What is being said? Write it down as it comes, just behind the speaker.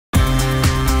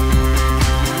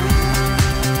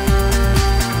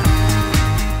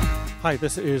Hi,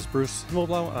 this is Bruce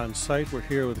Himmelblau on site. We're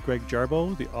here with Greg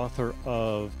Jarboe, the author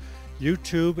of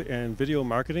YouTube and Video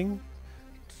Marketing,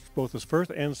 both his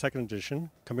first and second edition,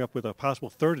 coming up with a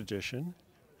possible third edition.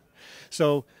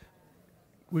 So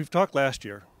we've talked last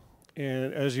year,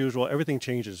 and as usual, everything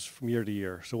changes from year to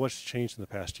year. So what's changed in the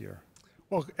past year?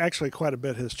 Well, actually, quite a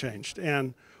bit has changed.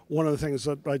 And one of the things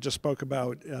that I just spoke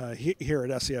about here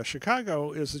at SES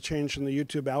Chicago is the change in the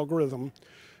YouTube algorithm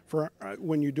for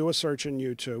when you do a search in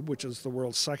YouTube, which is the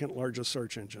world's second largest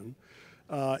search engine.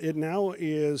 It now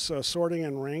is sorting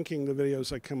and ranking the videos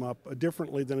that come up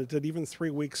differently than it did even 3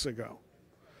 weeks ago.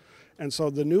 And so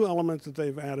the new element that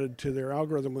they've added to their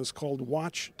algorithm is called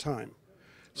watch time.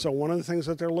 So one of the things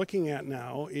that they're looking at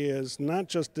now is not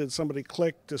just did somebody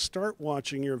click to start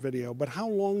watching your video, but how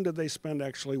long did they spend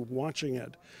actually watching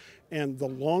it? And the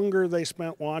longer they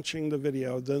spent watching the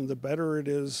video, then the better it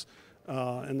is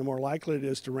and the more likely it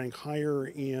is to rank higher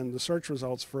in the search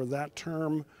results for that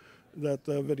term that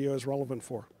the video is relevant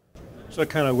for. So it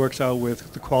kind of works out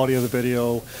with the quality of the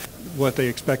video, what they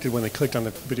expected when they clicked on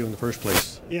the video in the first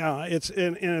place. Yeah,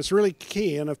 it's really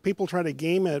key. And if people try to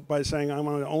game it by saying, I'm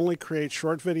going to only create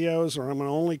short videos or I'm going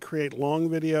to only create long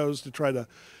videos to try to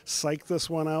psych this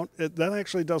one out, that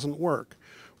actually doesn't work.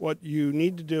 What you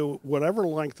need to do, whatever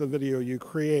length of video you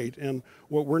create, and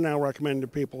what we're now recommending to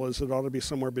people is it ought to be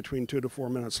somewhere between 2 to 4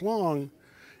 minutes long.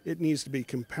 It needs to be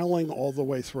compelling all the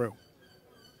way through.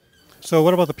 So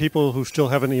what about the people who still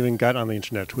haven't even got on the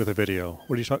internet with a video?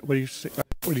 What are you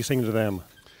saying to them?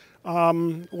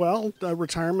 Well,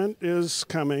 retirement is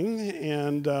coming,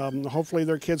 and hopefully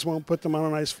their kids won't put them on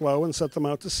an ice floe and set them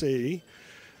out to sea.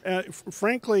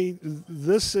 Frankly,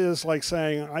 this is like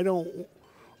saying, I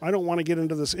don't want to get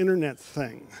into this internet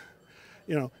thing.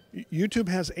 You know, YouTube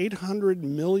has 800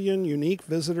 million unique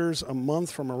visitors a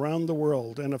month from around the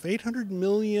world, and if 800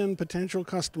 million potential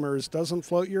customers doesn't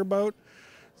float your boat,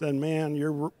 then man,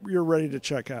 you're ready to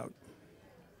check out.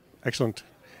 Excellent.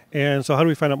 And so how do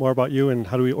we find out more about you, and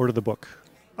how do we order the book?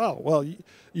 Oh, well,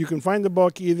 you can find the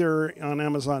book either on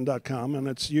Amazon.com, and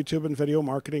it's YouTube and Video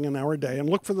Marketing an Hour a Day, and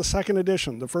look for the second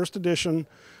edition. The first edition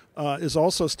is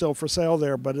also still for sale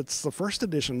there, but it's the first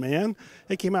edition, man.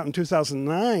 It came out in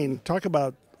 2009. Talk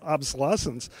about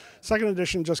obsolescence. Second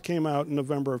edition just came out in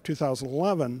November of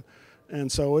 2011,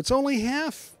 and so it's only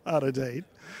half out of date.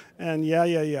 And yeah.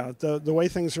 The way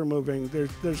things are moving,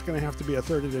 there's going to have to be a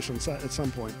third edition at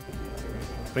some point.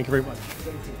 Thank you very much.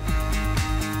 Thank you.